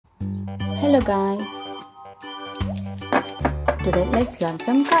Hello guys, today let's learn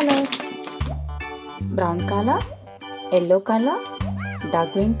some colors. Brown color, yellow color,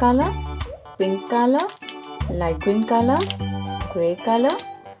 dark green color, pink color, light green color, grey color,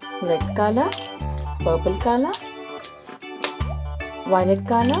 red color, purple color, violet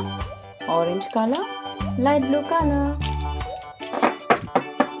color, orange color, light blue color.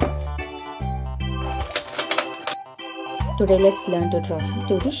 Today let's learn to draw some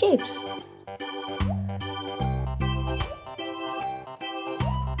 2D shapes.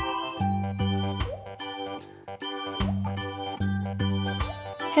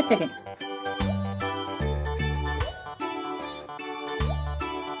 Heptagon.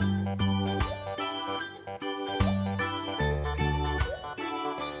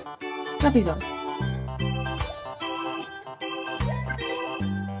 Trapezoid.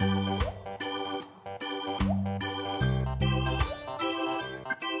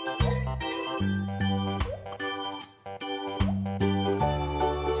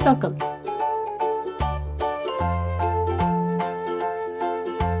 Circle.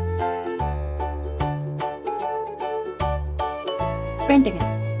 Pentagon.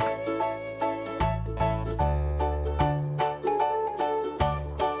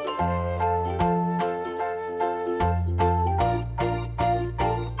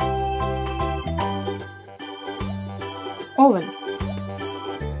 Oval.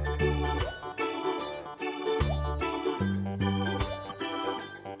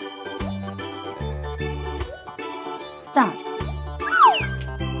 Star.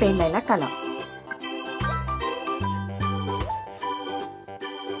 Pale lilac color.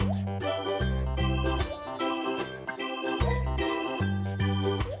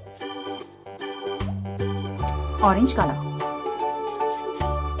 Orange color.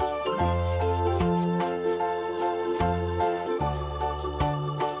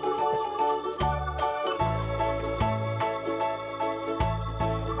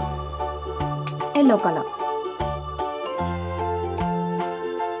 Yellow color.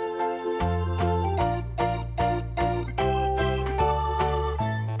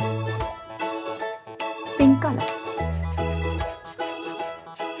 Pink color.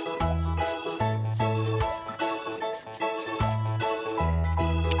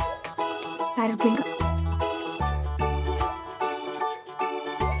 Parrot green color.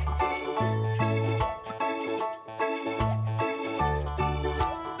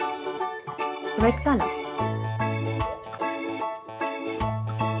 Red color.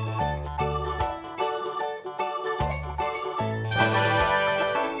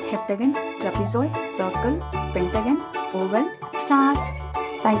 Heptagon, trapezoid, circle, pentagon, oval, star.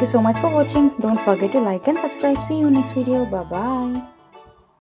 Thank you so much for watching. Don't forget to like and subscribe. See you next video. Bye bye.